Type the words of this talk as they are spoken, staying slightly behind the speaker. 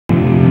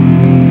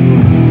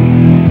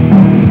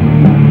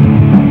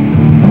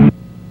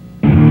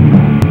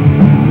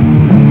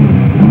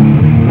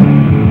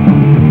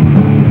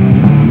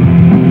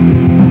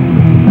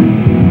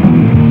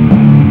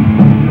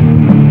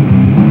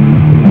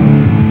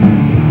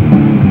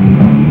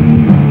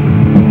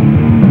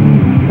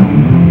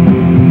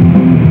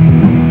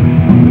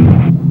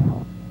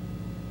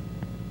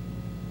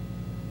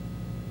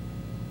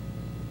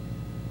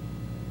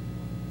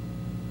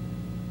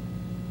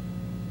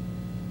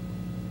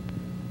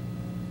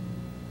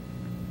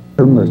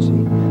her mercy.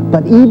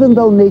 But even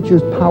though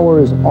nature's power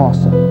is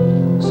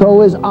awesome,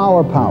 so is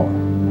our power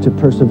to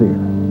persevere.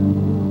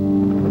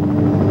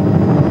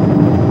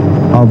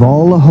 Of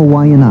all the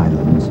Hawaiian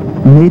Islands,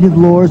 native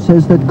lore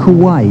says that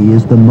Kauai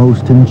is the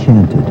most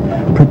enchanted,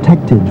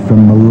 protected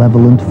from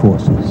malevolent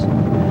forces.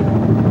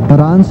 But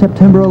on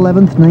September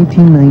 11th,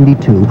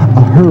 1992,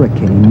 a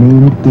hurricane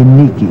named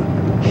Iniki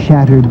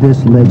shattered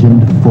this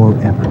legend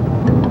forever.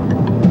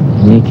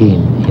 Iniki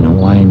in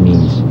Hawaiian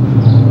means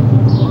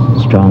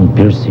strong,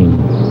 piercing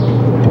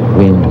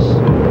winds.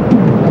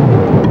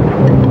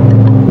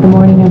 The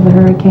morning of the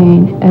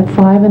hurricane, at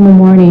 5 in the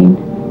morning,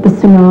 the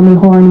tsunami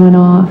horn went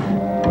off.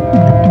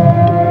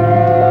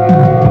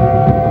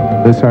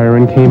 The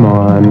siren came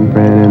on,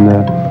 and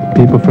the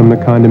people from the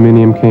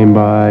condominium came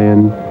by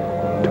and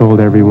told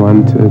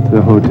everyone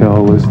the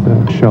hotel was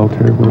the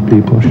shelter where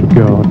people should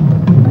go.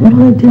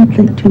 Well, I didn't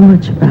think too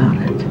much about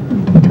it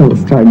until it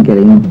started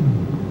getting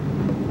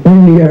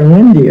windier and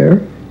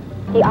windier.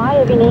 The eye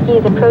of Iniki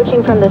is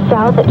approaching from the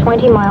south at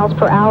 20 miles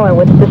per hour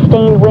with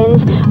sustained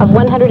winds of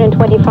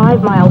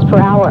 125 miles per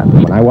hour.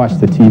 When I watched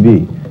the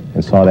TV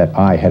and saw that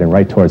eye heading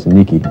right towards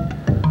Iniki,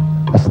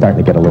 I was starting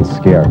to get a little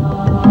scared.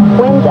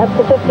 Winds up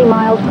to 50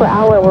 miles per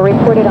hour were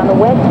reported on the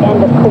west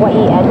end of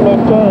Kauai at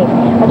midday.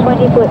 A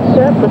 20-foot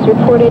surf was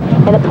reported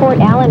in the Port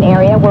Allen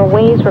area where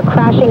waves were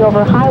crashing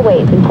over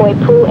highways in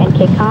Poipu and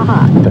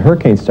Kekaha. The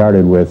hurricane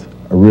started with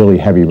a really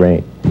heavy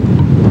rain,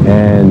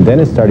 and then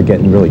it started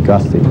getting really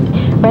gusty.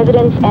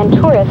 Residents and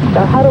tourists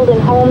are huddled in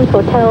homes,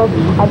 hotels,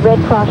 and Red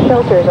Cross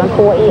shelters on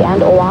Kauai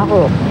and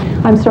Oahu.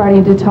 I'm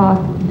starting to talk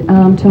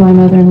to my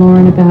mother and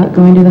Lauren about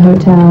going to the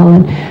hotel,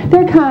 and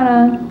they're kind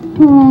of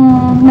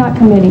not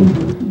committing.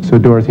 So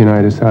Dorothy and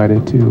I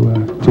decided to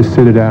just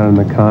sit it out in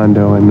the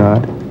condo and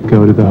not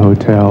go to the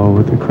hotel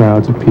with the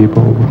crowds of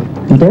people.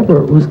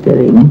 Deborah was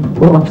getting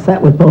upset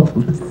with both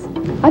of us.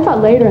 I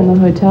thought later in the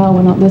hotel,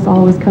 when this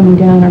all was coming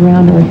down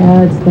around our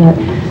heads, that,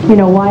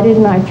 why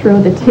didn't I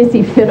throw the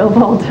tizzy fit of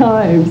all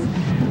times?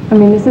 I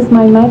mean, this is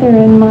my mother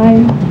and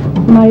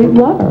my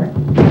lover.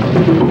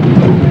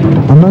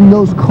 Among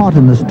those caught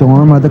in the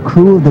storm are the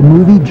crew of the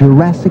movie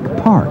Jurassic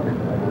Park.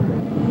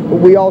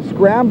 We all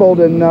scrambled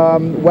and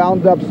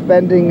wound up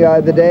spending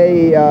the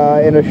day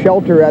in a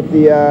shelter at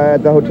the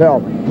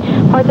hotel.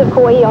 Parts of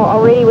Kauai are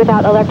already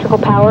without electrical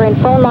power and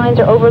phone lines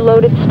are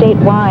overloaded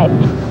statewide.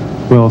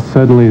 Well,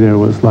 suddenly there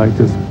was like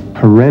this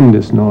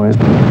horrendous noise.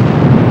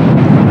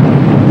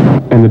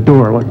 And the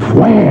door went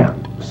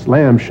wham,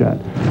 slammed shut.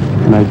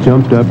 And I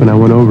jumped up and I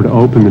went over to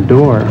open the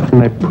door.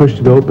 And I pushed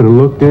it open and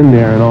looked in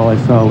there, and all I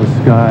saw was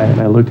sky. And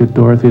I looked at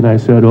Dorothy and I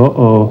said,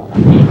 uh-oh.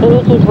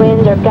 Iniki's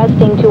winds are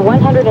gusting to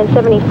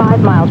 175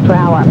 miles per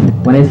hour.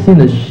 When I seen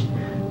the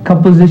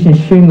composition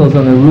shingles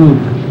on the roof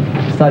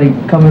started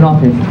coming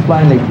off and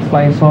flying like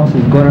flying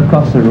saucers going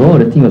across the road,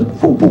 the thing was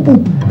boom, boom,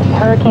 boom. The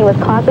hurricane was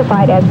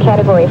classified as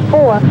Category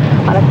 4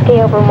 on a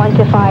scale from 1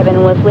 to 5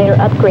 and was later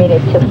upgraded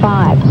to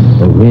 5.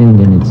 The wind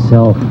in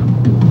itself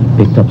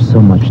picked up so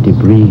much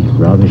debris,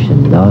 rubbish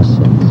and dust,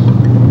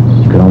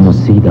 and you could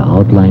almost see the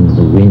outline of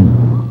the wind.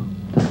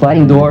 The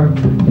sliding door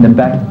in the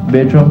back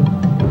bedroom,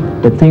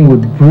 the thing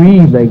would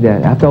breathe like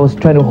that. After I was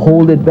trying to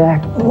hold it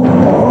back,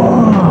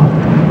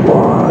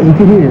 you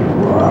could hear it.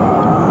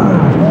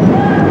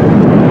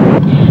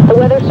 The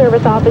Weather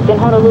Service office in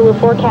Honolulu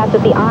forecasts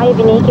that the eye of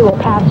Iniki will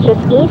pass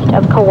just east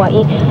of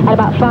Kauai at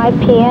about 5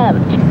 p.m.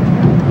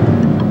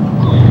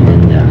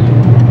 And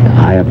then the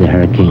eye of the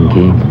hurricane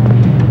came.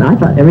 I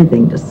thought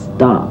everything just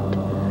stopped,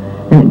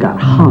 and it got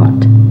hot,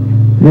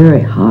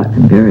 very hot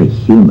and very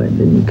humid,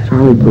 and you could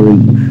hardly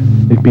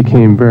breathe. It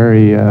became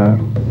very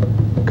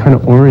kind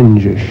of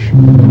orangish.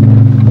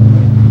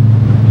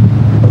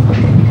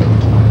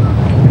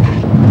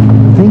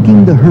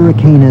 Thinking the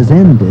hurricane has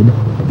ended,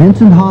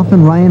 Vincent Hoff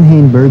and Ryan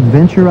Hainberg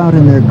venture out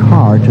in their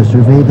car to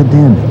survey the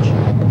damage.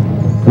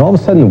 And all of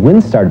a sudden the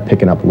wind started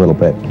picking up a little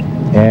bit,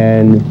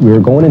 and we were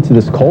going into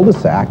this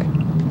cul-de-sac,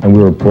 and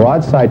we were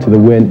broadside to the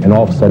wind, and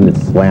all of a sudden it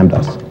slammed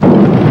us.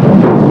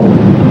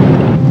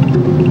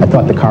 I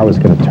thought the car was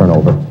going to turn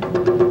over.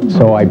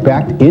 So I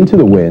backed into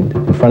the wind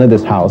in front of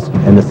this house,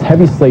 and this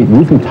heavy slate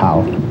roofing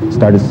tile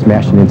started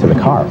smashing into the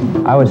car.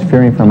 I was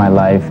fearing for my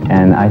life,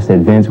 and I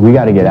said, Vince, we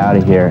got to get out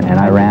of here. And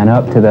I ran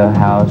up to the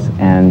house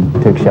and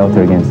took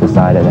shelter against the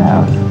side of the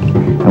house.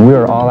 And we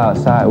were all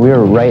outside. We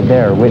were right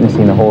there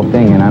witnessing the whole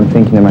thing, and I'm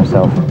thinking to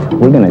myself,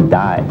 we're going to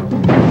die.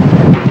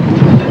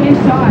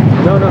 Inside.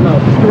 No.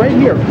 Right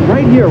here,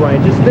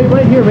 Ryan. Just stay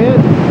right here, man.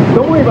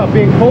 Don't worry about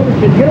being cold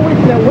and shit. Get away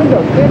from that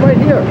window. Stay right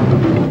here.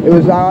 It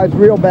was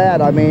real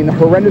bad. I mean,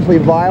 horrendously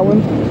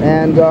violent,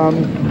 and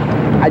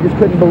I just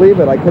couldn't believe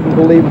it. I couldn't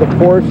believe the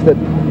force that...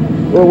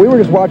 Well, we were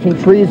just watching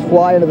trees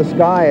fly into the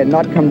sky and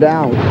not come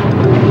down.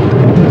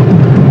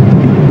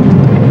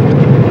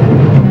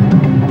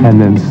 And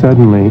then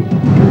suddenly,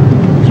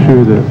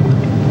 through the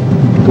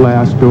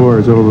glass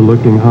doors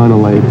overlooking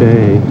Hanalei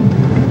Bay,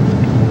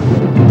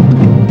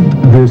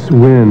 this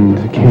wind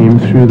came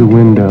through the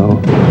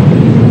window.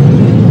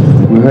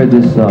 We heard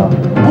this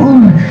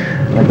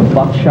like a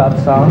buckshot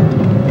sound.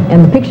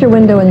 And the picture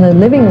window in the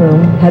living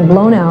room had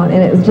blown out,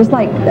 and it was just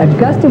like a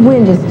gust of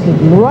wind just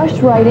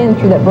rushed right in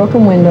through that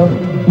broken window.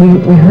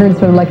 We heard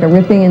sort of like a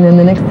ripping, and then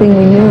the next thing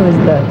we knew is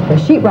the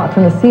sheetrock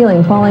from the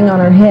ceiling falling on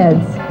our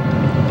heads.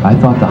 I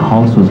thought the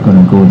house was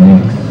going to go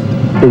next.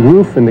 The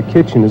roof in the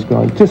kitchen is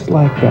gone, just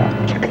like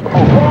that.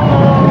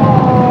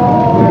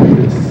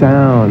 The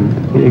sound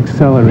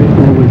accelerated,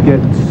 and it would get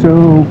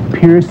so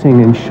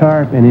piercing and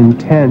sharp and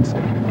intense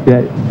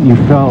that you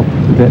felt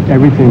that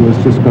everything was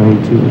just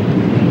going to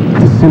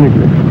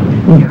disintegrate.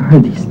 You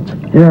heard these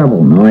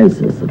terrible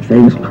noises of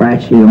things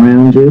crashing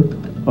around you.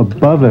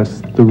 Above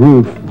us, the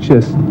roof,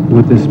 just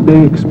with this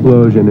big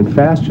explosion and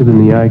faster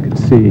than the eye could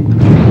see,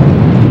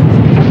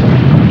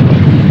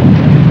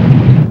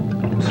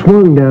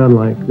 swung down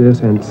like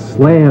this and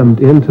slammed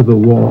into the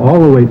wall, all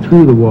the way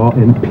through the wall,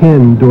 and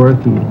pinned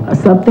Dorothy.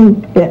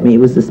 Something hit me. It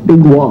was this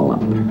big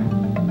wallop.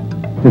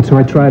 And so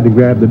I tried to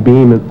grab the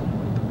beam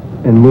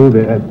and move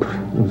it. It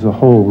was a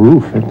whole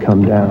roof had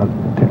come down.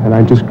 And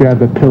I just grabbed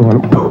the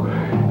pillow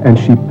and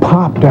she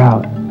popped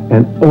out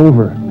and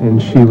over.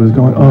 And she was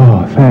going,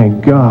 oh,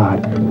 thank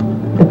God.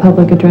 The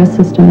public address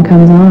system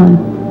comes on.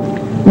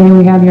 May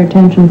we have your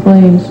attention,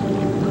 please?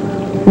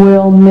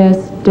 Will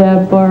Miss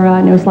Deborah,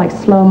 and it was like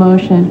slow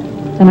motion.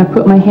 And I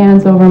put my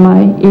hands over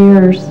my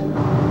ears.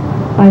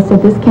 I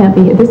said, this can't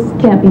be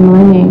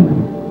my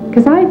name.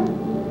 Because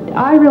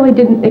I really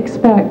didn't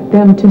expect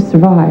them to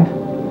survive.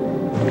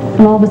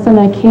 And all of a sudden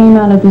I came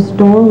out of this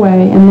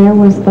doorway, and there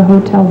was the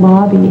hotel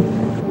lobby.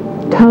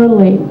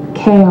 Totally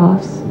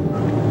chaos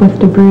with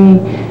debris.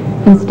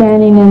 And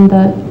standing in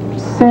the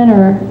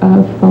center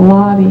of the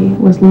lobby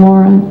was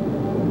Lauren.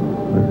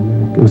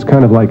 It was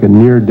kind of like a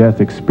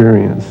near-death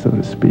experience, so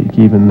to speak,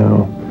 even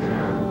though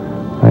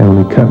I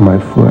only cut my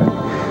foot.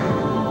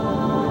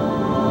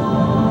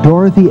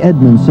 Dorothy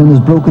Edmondson has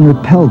broken her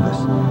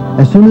pelvis.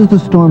 As soon as the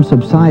storm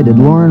subsided,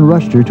 Lauren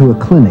rushed her to a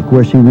clinic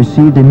where she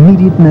received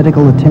immediate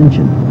medical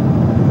attention.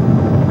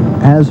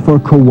 As for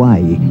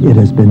Kauai, it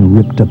has been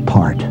ripped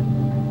apart.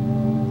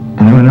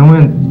 And when I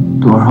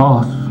went to our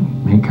house,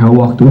 me and Carol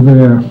walked over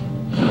there.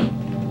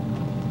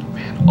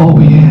 Man, all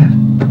we had,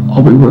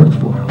 all we worked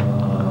for,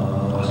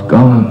 was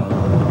gone.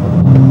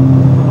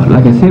 But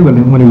like I said,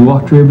 when we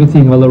walked through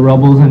everything, all the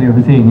rubbles and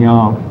everything,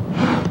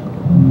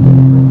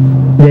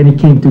 then he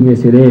came to me and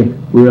said, hey,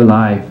 we're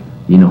alive,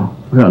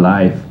 we're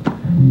alive.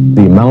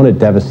 The amount of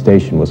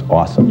devastation was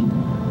awesome.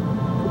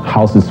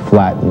 Houses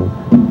flattened,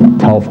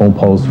 telephone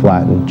poles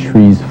flattened,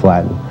 trees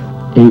flattened.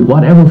 Hey,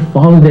 whatever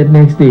followed that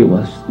next day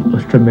was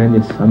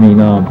tremendous. I mean,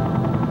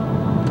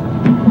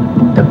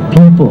 the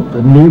people,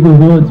 the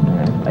neighborhoods,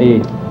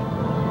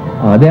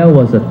 man. There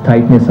was a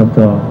tightness of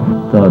the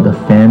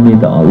family,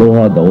 the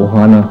aloha, the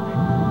ohana.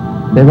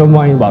 Never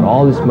mind about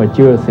all these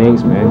material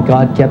things, man.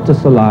 God kept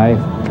us alive,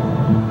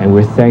 and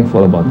we're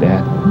thankful about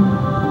that.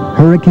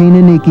 Hurricane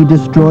Iniki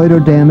destroyed or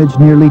damaged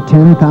nearly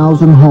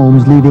 10,000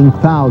 homes, leaving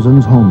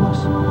thousands homeless.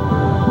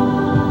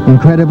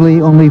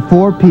 Incredibly, only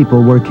 4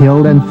 people were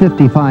killed and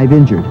 55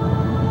 injured.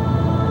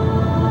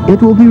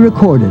 It will be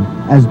recorded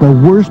as the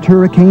worst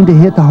hurricane to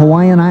hit the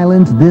Hawaiian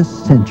Islands this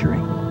century.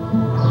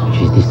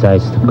 She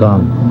decides to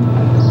come.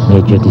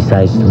 Nature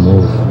decides to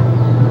move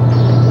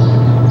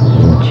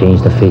and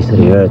change the face of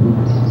the earth.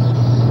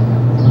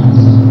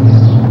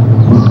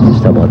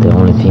 It's about the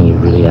only thing you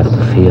really have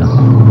to feel.